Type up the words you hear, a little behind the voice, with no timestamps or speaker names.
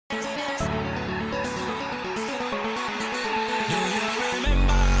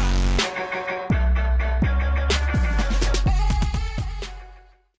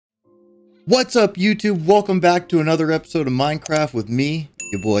What's up, YouTube? Welcome back to another episode of Minecraft with me,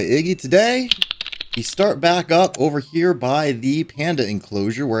 your boy Iggy. Today, we start back up over here by the panda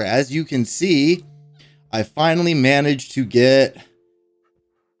enclosure, where, as you can see, I finally managed to get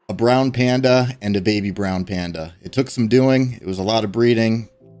a brown panda and a baby brown panda. It took some doing. It was a lot of breeding,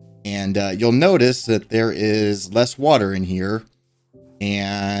 and you'll notice that there is less water in here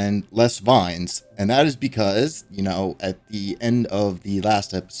and less vines, and that is because, you know, at the end of the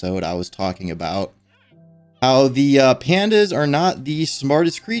last episode I was talking about how the pandas are not the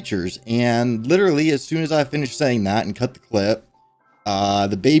smartest creatures, and literally as soon as I finished saying that and cut the clip,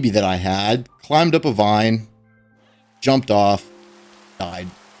 the baby that I had climbed up a vine, jumped off, died.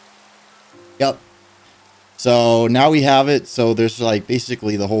 Yep. So now we have it. So there's like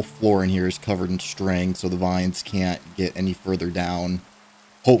basically the whole floor in here is covered in string, so the vines can't get any further down,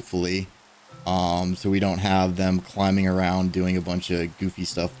 hopefully. So we don't have them climbing around doing a bunch of goofy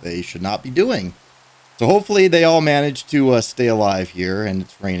stuff they should not be doing. So hopefully they all manage to stay alive here, and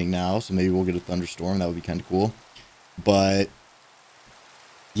it's raining now, so maybe we'll get a thunderstorm. That would be kind of cool. But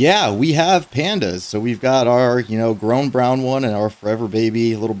yeah, we have pandas. So we've got our, you know, grown brown one and our forever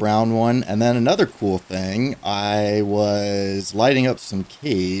baby little brown one. And then another cool thing, I was lighting up some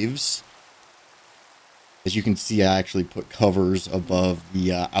caves. As you can see, I actually put covers above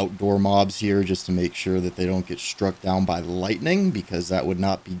the outdoor mobs here just to make sure that they don't get struck down by lightning, because that would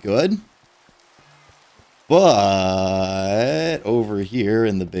not be good. But over here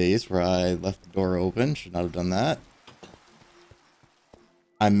in the base where I left the door open, should not have done that,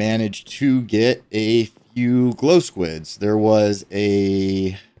 I managed to get a few glow squids. There was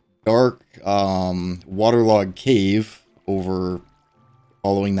a dark waterlogged cave over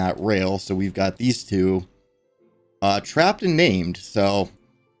following that rail, so we've got these two trapped and named. So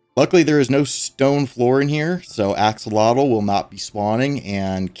luckily there is no stone floor in here, so axolotl will not be spawning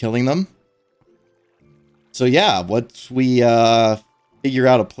and killing them. So yeah, once we figure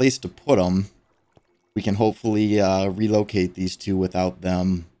out a place to put them, we can hopefully relocate these two without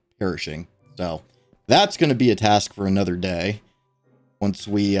them perishing. So that's going to be a task for another day. Once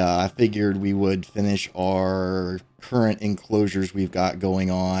we, I figured we would finish our current enclosures we've got going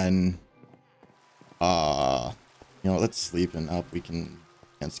on. You know, let's sleep and up. We can't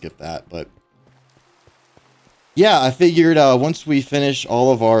skip that. But yeah, I figured once we finish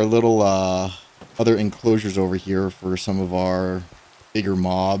all of our little other enclosures over here for some of our bigger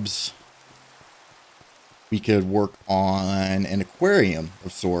mobs, we could work on an aquarium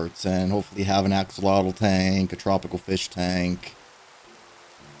of sorts and hopefully have an axolotl tank, a tropical fish tank,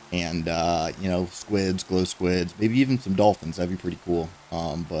 and, you know, squids, glow squids, maybe even some dolphins. That'd be pretty cool,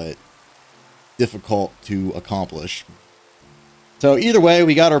 but difficult to accomplish. So either way,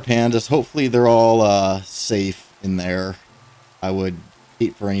 we got our pandas. Hopefully they're all safe in there. I would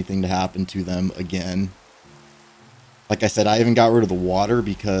hate for anything to happen to them again. Like I said, I even got rid of the water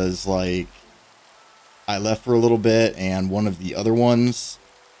because, like, I left for a little bit and one of the other ones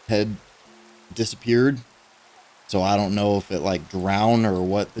had disappeared. So I don't know if it like drowned or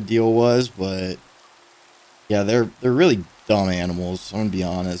what the deal was, but yeah, they're really dumb animals. I'm gonna be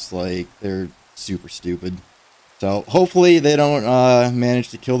honest, like, they're super stupid. So hopefully they don't manage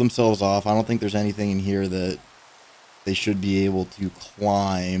to kill themselves off. I don't think there's anything in here that they should be able to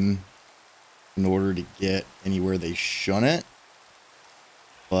climb in order to get anywhere they shouldn't.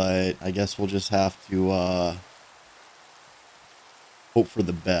 But I guess we'll just have to hope for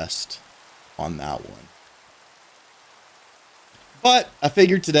the best on that one. But I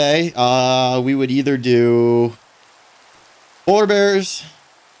figured today we would either do polar bears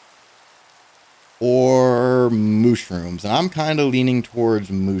or mushrooms. And I'm kind of leaning towards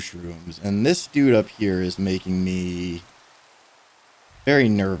mushrooms. And this dude up here is making me very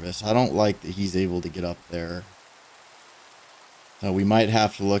nervous. I don't like that he's able to get up there. So we might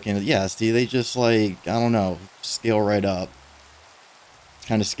have to look into... Yeah, see, they just, like, I don't know, scale right up. It's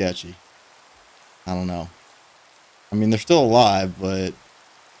kind of sketchy. I don't know. I mean, they're still alive, but...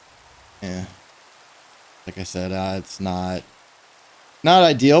 yeah. Like I said, it's not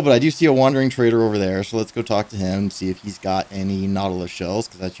ideal, but I do see a wandering trader over there, so let's go talk to him and see if he's got any nautilus shells,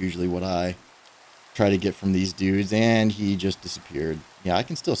 because that's usually what I try to get from these dudes, and he just disappeared. Yeah, I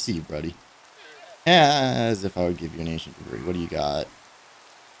can still see you, buddy. As if I would give you an ancient debris. What do you got?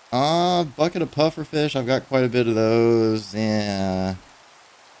 Bucket of pufferfish. I've got quite a bit of those. Yeah,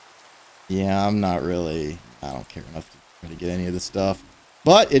 I'm not really... I don't care enough to try to get any of this stuff.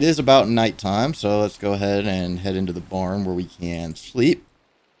 But it is about nighttime, so let's go ahead and head into the barn where we can sleep.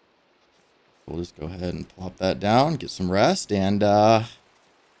 We'll just go ahead and plop that down, get some rest, and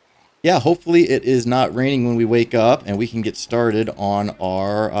yeah, hopefully it is not raining when we wake up and we can get started on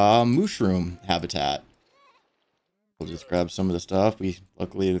our mooshroom habitat. We'll just grab some of the stuff.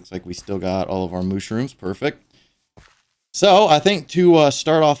 Luckily, it looks like we still got all of our mushrooms. Perfect. So I think to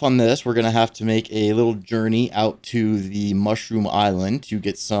start off on this, we're going to have to make a little journey out to the mushroom island to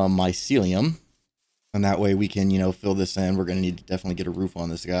get some mycelium. And that way we can, fill this in. We're going to need to definitely get a roof on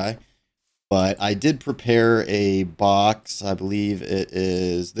this guy. But I did prepare a box. I believe it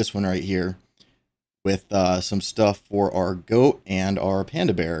is this one right here with some stuff for our goat and our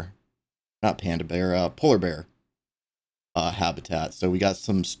panda bear. Not panda bear, polar bear habitat. So we got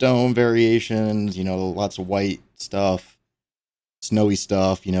some stone variations, lots of white stuff, snowy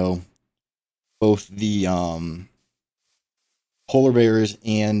stuff, both the polar bears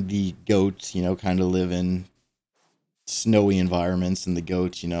and the goats, kind of live in snowy environments, and the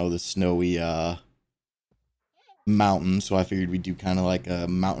goats, the snowy mountains. So I figured we'd do kind of like a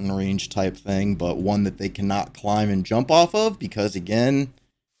mountain range type thing, but one that they cannot climb and jump off of because, again,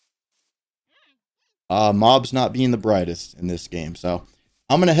 mobs not being the brightest in this game. So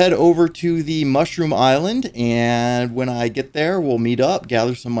I'm going to head over to the mushroom island, and when I get there, we'll meet up,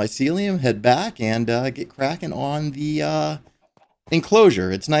 gather some mycelium, head back, and get cracking on the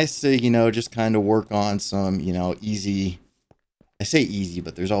enclosure. It's nice to, just kind of work on some, easy, I say easy,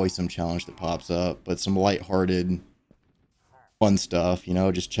 but there's always some challenge that pops up, but some lighthearted, fun stuff,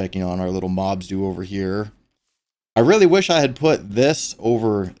 just checking on our little mobs do over here. I really wish I had put this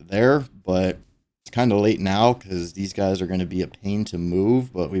over there, but it's kind of late now because these guys are going to be a pain to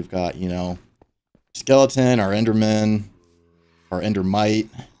move. But we've got, skeleton, our enderman, our endermite,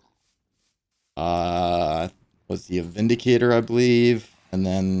 was the vindicator, I believe, and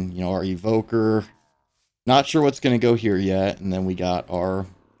then, our evoker. Not sure what's going to go here yet, and then we got our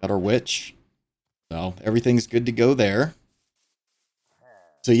witch. So everything's good to go there.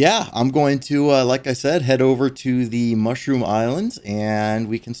 So yeah, I'm going to, like I said, head over to the mushroom islands, and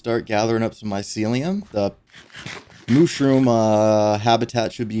we can start gathering up some mycelium. The mushroom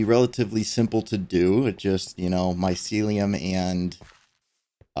habitat should be relatively simple to do. It's just, mycelium and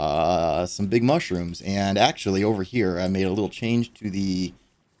some big mushrooms. And actually, over here, I made a little change to the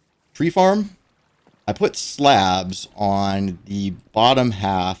tree farm. I put slabs on the bottom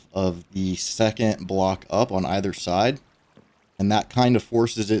half of the second block up on either side. And that kind of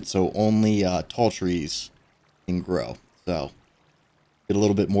forces it so only tall trees can grow. So get a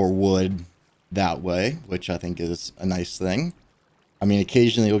little bit more wood that way, which I think is a nice thing. I mean,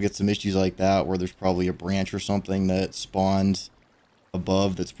 occasionally you'll get some issues like that where there's probably a branch or something that spawned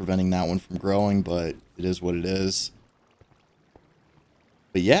above that's preventing that one from growing, but it is what it is.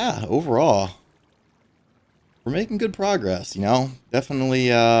 But yeah, overall, we're making good progress, Definitely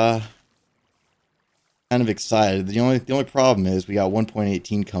kind of excited. The only problem is we got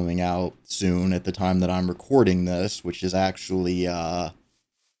 1.18 coming out soon at the time that I'm recording this, which is actually when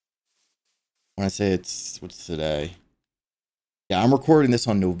I say what's today? Yeah, I'm recording this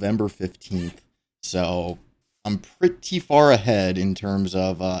on November 15th. So I'm pretty far ahead in terms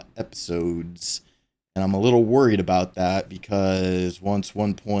of episodes. And I'm a little worried about that because once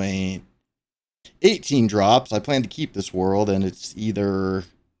 1.18 drops, I plan to keep this world, and it's either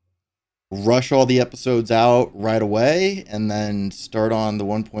rush all the episodes out right away and then start on the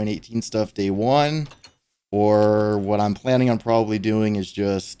 1.18 stuff day one, or what I'm planning on probably doing is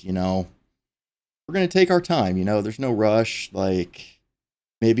just, we're going to take our time, there's no rush. Like,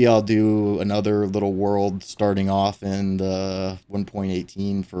 maybe I'll do another little world starting off in the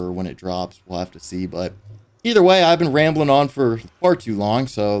 1.18 for when it drops. We'll have to see, but either way, I've been rambling on for far too long,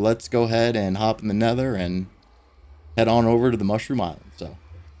 so let's go ahead and hop in the nether and head on over to the mushroom island. So I'll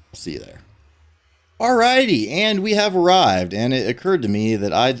see you there. Alrighty, and we have arrived, and it occurred to me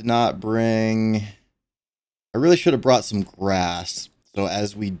that I did not bring... I really should have brought some grass. So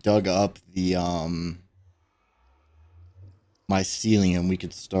as we dug up the mycelium, we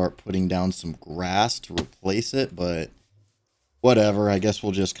could start putting down some grass to replace it, but whatever. I guess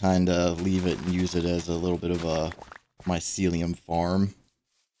we'll just kind of leave it and use it as a little bit of a mycelium farm.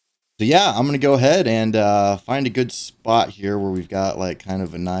 So yeah, I'm going to go ahead and find a good spot here where we've got like kind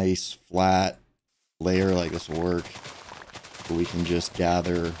of a nice flat layer. Like this will work. So we can just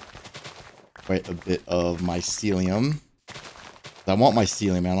gather quite a bit of mycelium. I want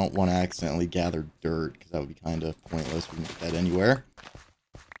mycelium. I don't want to accidentally gather dirt because that would be kind of pointless. We can get that anywhere.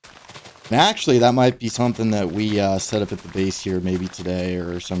 And actually, that might be something that we set up at the base here maybe today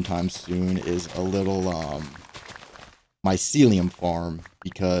or sometime soon, is a little mycelium farm,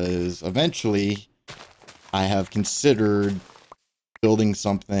 because eventually I have considered building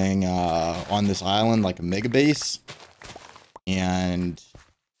something on this island, like a mega base, and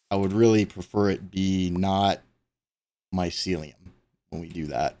I would really prefer it be not mycelium when we do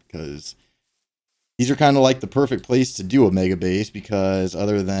that, because these are kind of like the perfect place to do a mega base, because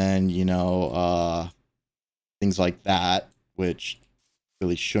other than, you know, things like that, which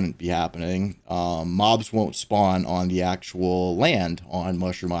really shouldn't be happening, mobs won't spawn on the actual land on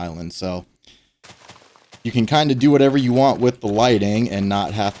Mushroom Island. So you can kind of do whatever you want with the lighting and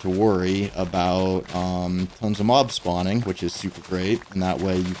not have to worry about tons of mobs spawning, which is super great. And that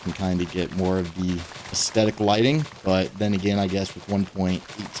way you can kind of get more of the aesthetic lighting. But then again, I guess with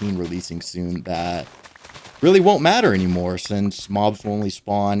 1.18 releasing soon, that really won't matter anymore, since mobs will only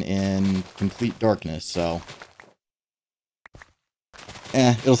spawn in complete darkness. So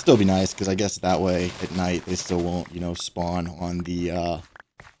it'll still be nice, because I guess that way at night they still won't, you know, spawn on the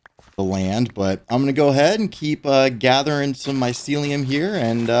land. But I'm gonna go ahead and keep gathering some mycelium here,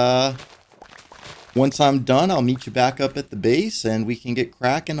 and once I'm done, I'll meet you back up at the base and we can get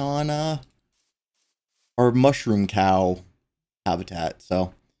cracking on our mushroom cow habitat.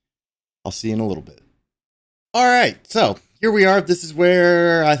 So I'll see you in a little bit. All right, so here we are. This is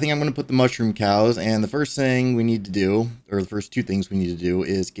where I think I'm going to put the mushroom cows. And the first thing we need to do, or the first two things we need to do,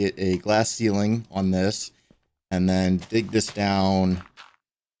 is get a glass ceiling on this, and then dig this down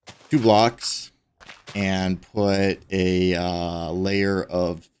 2 blocks and put a layer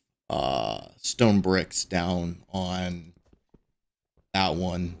of stone bricks down on that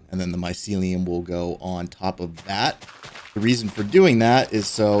one, and then the mycelium will go on top of that. The reason for doing that is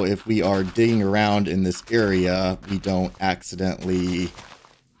so if we are digging around in this area, we don't accidentally,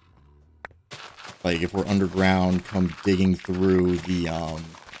 like if we're underground, come digging through the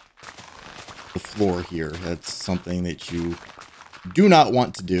floor here. That's something that you do not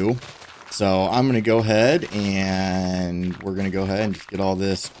want to do. So I'm going to go ahead and we're going to go ahead and just get all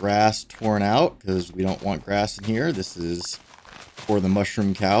this grass torn out, because we don't want grass in here. This is for the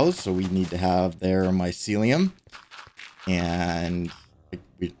mushroom cows, so we need to have their mycelium. And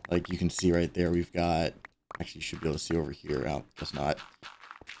like you can see right there, we've got, actually you should be able to see over here. Oh, guess not.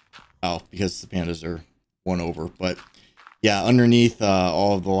 Oh, because the pandas are one over. But yeah, underneath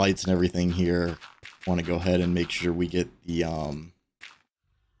all of the lights and everything here, I want to go ahead and make sure we get the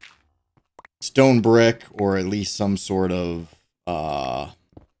stone brick, or at least some sort of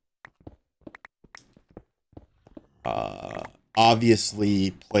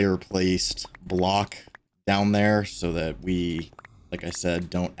obviously player placed block down there, so that we, like I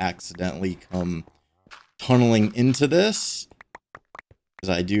said, don't accidentally come tunneling into this, because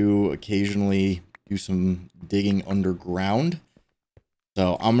I do occasionally do some digging underground.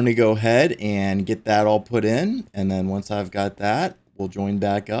 So I'm going to go ahead and get that all put in, and then once I've got that, we'll join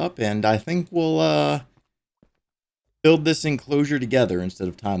back up, and I think we'll build this enclosure together instead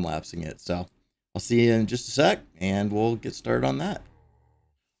of time-lapsing it. So I'll see you in just a sec, and we'll get started on that.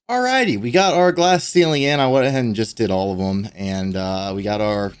 Alrighty, we got our glass ceiling in. I went ahead and just did all of them, and we got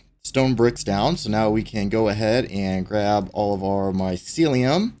our stone bricks down. So now we can go ahead and grab all of our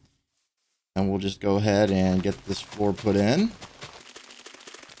mycelium, and we'll just go ahead and get this floor put in.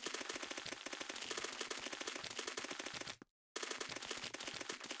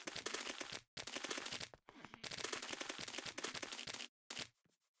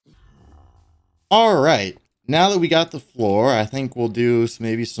 Alright, now that we got the floor, I think we'll do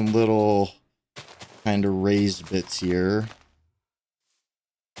maybe some little kind of raised bits here.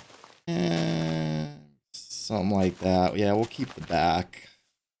 And something like that. Yeah, we'll keep the back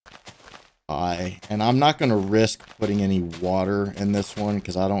high. And I'm not going to risk putting any water in this one,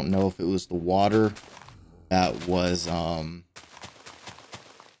 because I don't know if it was the water that was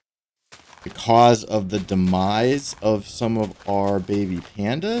the cause of the demise of some of our baby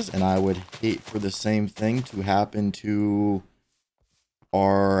pandas, and I would hate for the same thing to happen to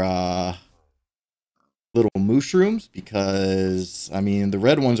our little mooshrooms, because, I mean, the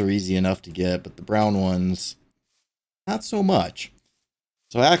red ones are easy enough to get, but the brown ones, not so much.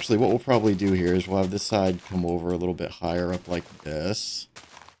 So actually, what we'll probably do here is we'll have this side come over a little bit higher up like this.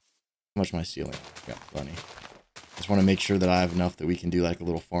 How much mycelium? Yeah, plenty. Just want to make sure that I have enough that we can do like a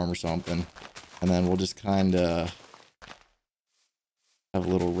little farm or something. And then we'll just kind of have a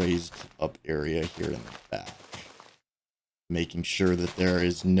little raised up area here in the back. Making sure that there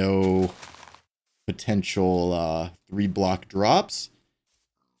is no potential 3-block drops.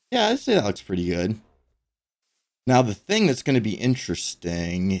 Yeah, I'd say that looks pretty good. Now, the thing that's going to be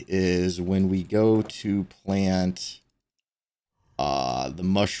interesting is when we go to plant the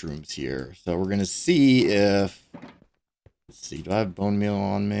mushrooms here. So we're going to see if, let's see, do I have bone meal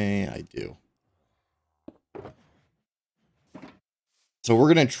on me? I do. So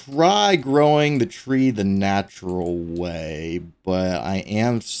we're going to try growing the tree the natural way, but I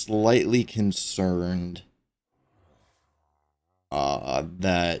am slightly concerned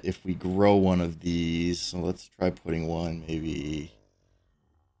that if we grow one of these, so let's try putting one maybe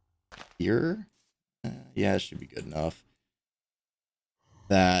here. Yeah, it should be good enough.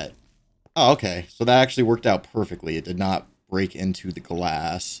 That, oh, okay. So that actually worked out perfectly. It did not break into the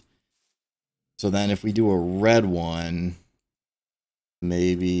glass. So then if we do a red one,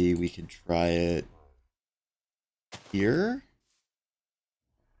 maybe we could try it here.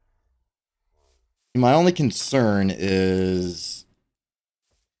 My only concern is,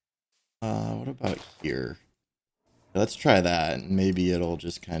 what about here? Let's try that, and maybe it'll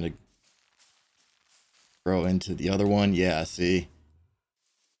just kind of grow into the other one. Yeah, see?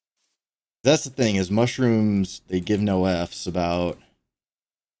 That's the thing, is mushrooms, they give no Fs about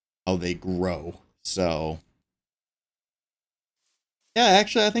how they grow. So, yeah,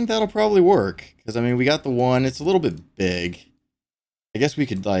 actually, I think that'll probably work. Because, I mean, we got the one, it's a little bit big. I guess we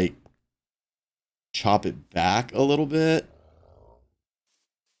could, like, chop it back a little bit.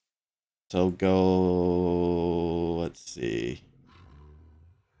 So go, let's see.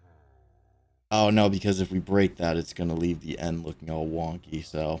 Oh, no, because if we break that, it's going to leave the end looking all wonky.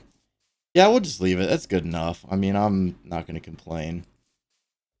 So, yeah, we'll just leave it. That's good enough. I mean, I'm not going to complain.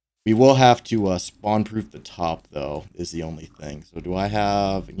 We will have to spawn-proof the top, though, is the only thing. So do I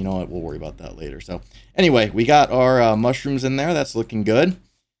have... You know what? We'll worry about that later. So, anyway, we got our mushrooms in there. That's looking good.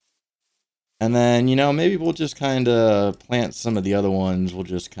 And then, you know, maybe we'll just kind of plant some of the other ones. We'll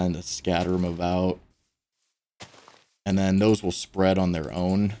just kind of scatter them about. And then those will spread on their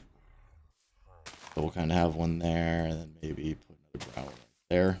own. So we'll kind of have one there, and then maybe put another brown one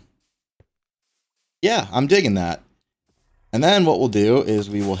there. Yeah, I'm digging that. And then what we'll do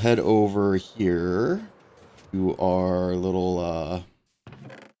is we will head over here to our little,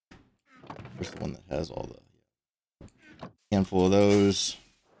 where's the one that has all the handful of those.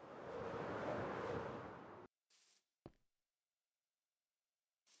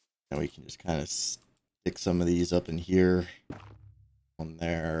 And we can just kind of stick some of these up in here, on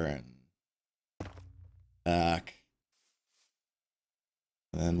there, and back.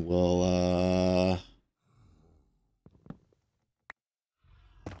 And then we'll,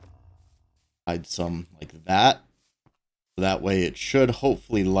 hide some like that. So that way it should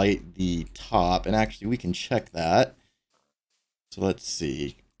hopefully light the top. And actually we can check that. So let's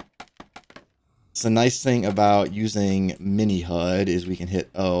see. So the nice thing about using mini HUD is we can hit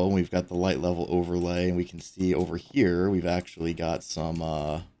O, and we've got the light level overlay, and we can see over here we've actually got some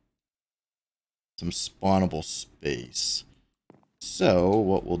spawnable space. So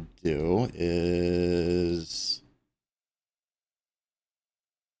what we'll do is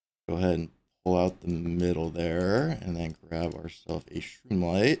go ahead and pull out the middle there, and then grab ourselves a shroom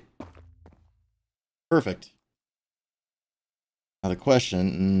light. Perfect. Now the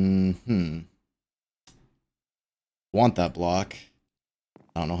question, want that block.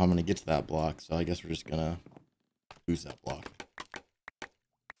 I don't know how I'm gonna get to that block, so I guess we're just gonna lose that block.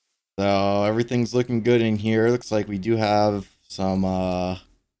 So everything's looking good in here. Looks like we do have some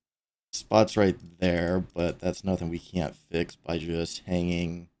spots right there, but that's nothing we can't fix by just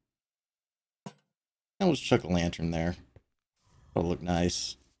hanging. And we'll just chuck a lantern there. That'll look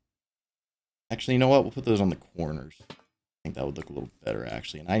nice. Actually, you know what? We'll put those on the corners. I think that would look a little better,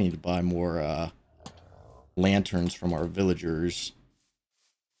 actually. And I need to buy more lanterns from our villagers.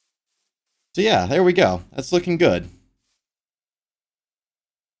 So yeah, there we go. That's looking good.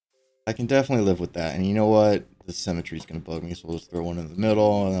 I can definitely live with that. And you know what? The symmetry is going to bug me, so we'll just throw one in the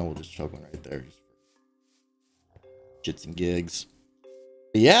middle, and then we'll just chuck one right there. Just for shits and gigs.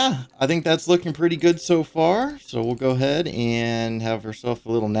 But yeah, I think that's looking pretty good so far. So we'll go ahead and have ourselves a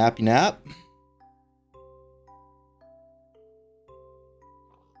little nappy nap.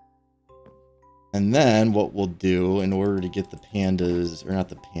 And then what we'll do in order to get the pandas, or not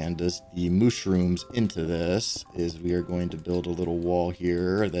the pandas, the mushrooms into this is we are going to build a little wall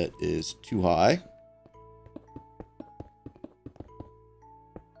here that is too high.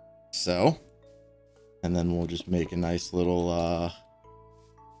 So, and then we'll just make a nice little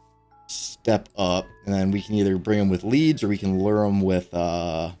step up, and then we can either bring them with leads or we can lure them with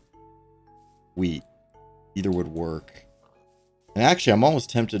wheat. Either would work. And actually, I'm almost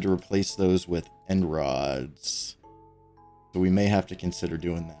tempted to replace those with end rods. So we may have to consider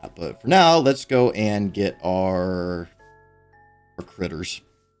doing that. But for now, let's go and get our critters.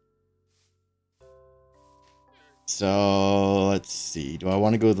 So let's see. Do I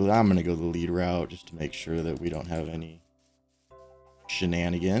want to go the... I'm going to go the lead route just to make sure that we don't have any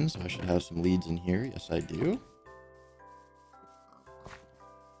shenanigans. I should have some leads in here. Yes, I do.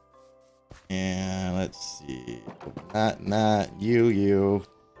 And let's see. Open that and that. You,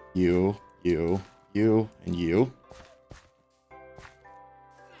 and you.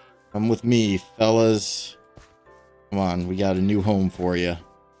 Come with me, fellas. Come on, we got a new home for you.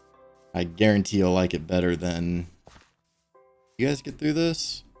 I guarantee you'll like it better than... You guys get through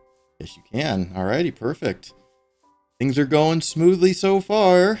this? Yes, you can. Alrighty, perfect. Things are going smoothly so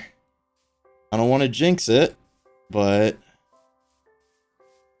far. I don't want to jinx it, but...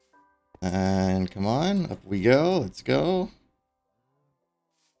 And come on, up we go. Let's go.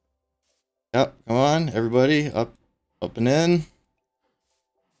 Yep, come on, everybody. Up and in.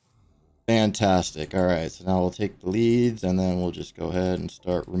 Fantastic. Alright, so now we'll take the leads, and then we'll just go ahead and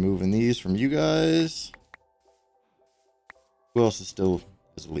start removing these from you guys. Who else is still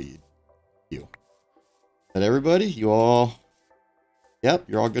as a lead? You. Is that everybody? You all... Yep,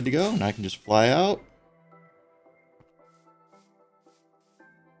 you're all good to go, and I can just fly out.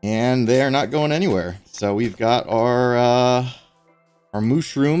 And they're not going anywhere. So we've got our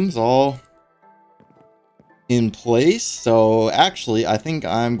mooshrooms all in place. So actually, I think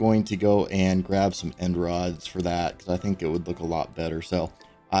I'm going to go and grab some end rods for that, because I think it would look a lot better. So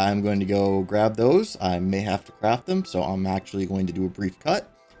I'm going to go grab those. I may have to craft them, so I'm actually going to do a brief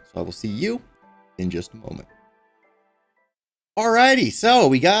cut. So I will see you in just a moment. Alrighty, so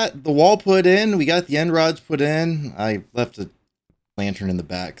we got the wall put in. We got the end rods put in. I left a lantern in the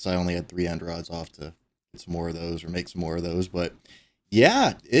back because I only had 3 end rods off to get some more of those or make some more of those. But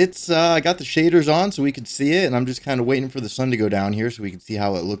yeah, it's I got the shaders on so we could see it, and I'm just kind of waiting for the sun to go down here so we can see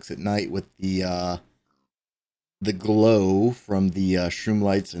how it looks at night with the glow from the shroom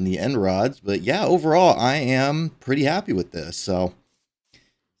lights and the end rods. But yeah, overall I am pretty happy with this. So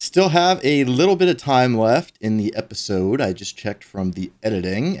still have a little bit of time left in the episode. I just checked from the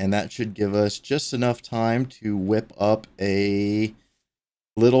editing, and that should give us just enough time to whip up a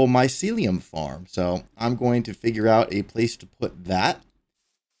little mycelium farm. So I'm going to figure out a place to put that,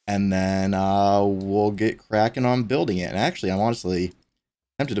 and then we'll get cracking on building it. And actually, I'm honestly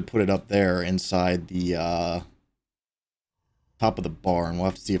tempted to put it up there inside the top of the barn. We'll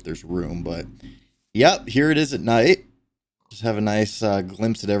have to see if there's room, but yep, here it is at night. Just have a nice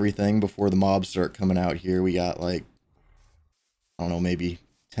glimpse at everything before the mobs start coming out here. We got like, I don't know, maybe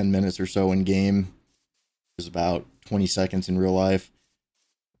 10 minutes or so in game. There's about 20 seconds in real life.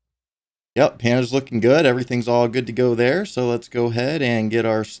 Yep, Panda's looking good. Everything's all good to go there. So let's go ahead and get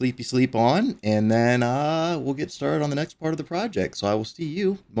our sleepy sleep on, and then we'll get started on the next part of the project. So I will see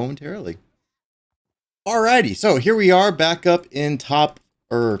you momentarily. Alrighty, so here we are back up in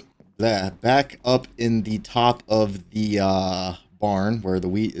back up in the top of the barn where the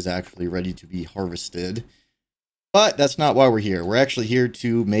wheat is actually ready to be harvested. But that's not why we're here. We're actually here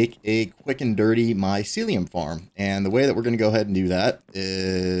to make a quick and dirty mycelium farm. And the way that we're going to go ahead and do that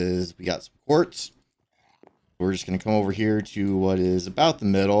is we got some quartz. We're just going to come over here to what is about the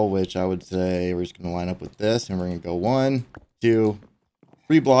middle, which I would say we're just going to line up with this. And we're going to go 1, 2,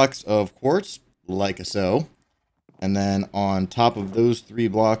 3 blocks of quartz, like so. And then on top of those 3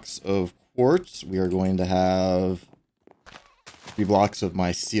 blocks of quartz, we are going to have 3 blocks of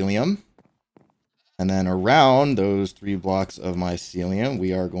mycelium. And then around those 3 blocks of mycelium,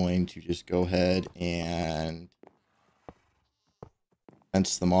 we are going to just go ahead and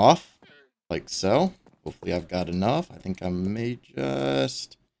fence them off, like so. Hopefully I've got enough. I think I may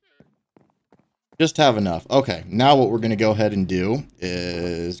just have enough. Okay, now what we're going to go ahead and do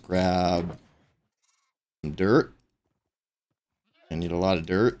is grab some dirt. I need a lot of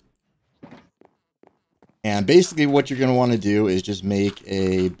dirt. And basically what you're going to want to do is just make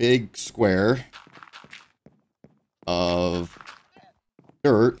a big square of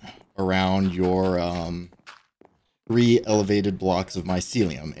dirt around your 3 elevated blocks of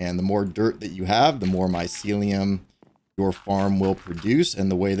mycelium. And the more dirt that you have, the more mycelium your farm will produce. And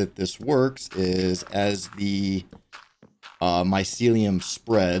the way that this works is as the mycelium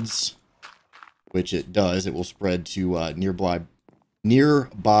spreads, which it does, it will spread to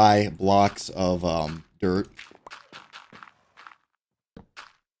nearby blocks of dirt.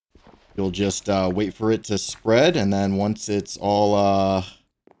 You'll just wait for it to spread, and then once it's all,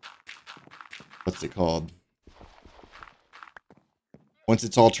 what's it called? Once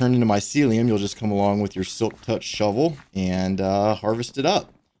it's all turned into mycelium, you'll just come along with your silk touch shovel and harvest it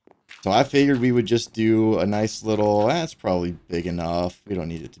up. So I figured we would just do a nice little, that's probably big enough. We don't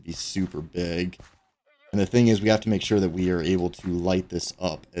need it to be super big. And the thing is, we have to make sure that we are able to light this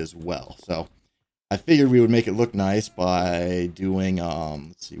up as well. So I figured we would make it look nice by doing,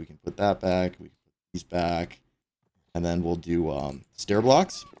 let's see, we can put that back, we can put these back, and then we'll do stair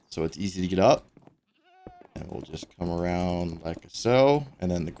blocks, so it's easy to get up. And we'll just come around like so. And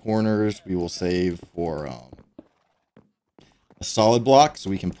then the corners we will save for a solid block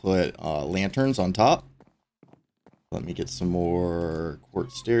so we can put lanterns on top. Let me get some more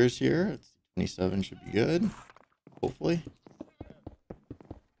quartz stairs here. 27 should be good, hopefully.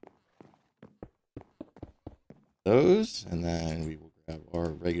 Those, and then we will grab our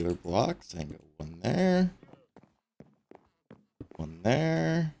regular blocks and go one there, one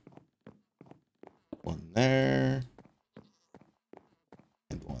there, one there,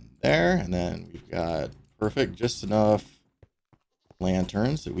 and one there. And then we've got perfect, just enough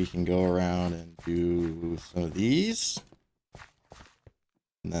lanterns that we can go around and do some of these.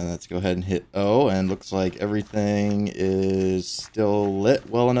 And then let's go ahead and hit O, and looks like everything is still lit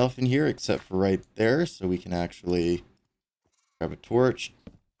well enough in here except for right there, so we can actually grab a torch,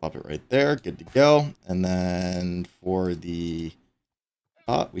 pop it right there, good to go. And then for the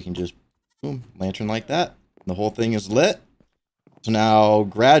top, we can just boom, lantern like that. The whole thing is lit. So now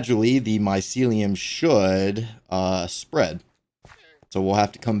gradually the mycelium should spread. So we'll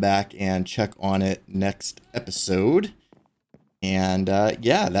have to come back and check on it next episode. And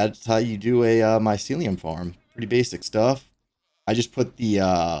yeah, that's how you do a mycelium farm. Pretty basic stuff. I just put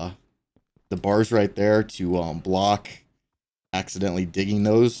the bars right there to block accidentally digging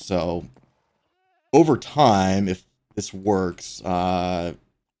those. So over time, if this works, I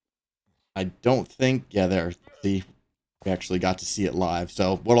don't think, yeah, there, see, we actually got to see it live.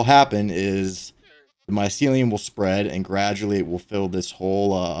 So what'll happen is the mycelium will spread and gradually it will fill this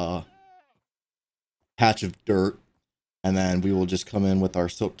whole patch of dirt. And then we will just come in with our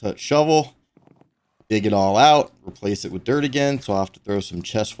silk touch shovel, dig it all out, replace it with dirt again. So I'll have to throw some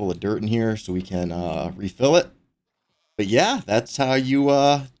chests full of dirt in here so we can refill it. But yeah, that's how you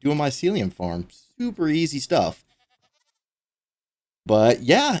do a mycelium farm. Super easy stuff. But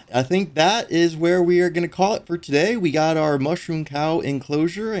yeah, I think that is where we are going to call it for today. We got our mushroom cow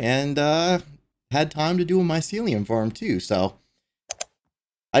enclosure and had time to do a mycelium farm too. So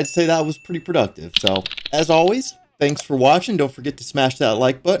I'd say that was pretty productive. So as always, thanks for watching. Don't forget to smash that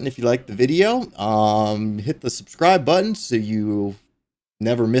like button if you liked the video. Hit the subscribe button so you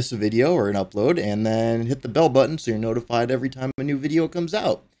never miss a video or an upload. And then hit the bell button so you're notified every time a new video comes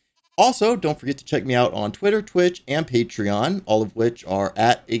out. Also, don't forget to check me out on Twitter, Twitch, and Patreon, all of which are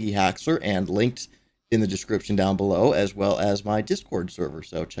at Iggy Haxler and linked in the description down below, as well as my Discord server.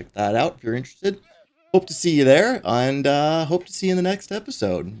 So check that out if you're interested. Hope to see you there, and hope to see you in the next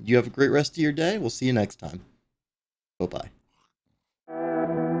episode. You have a great rest of your day. We'll see you next time. Bye-bye.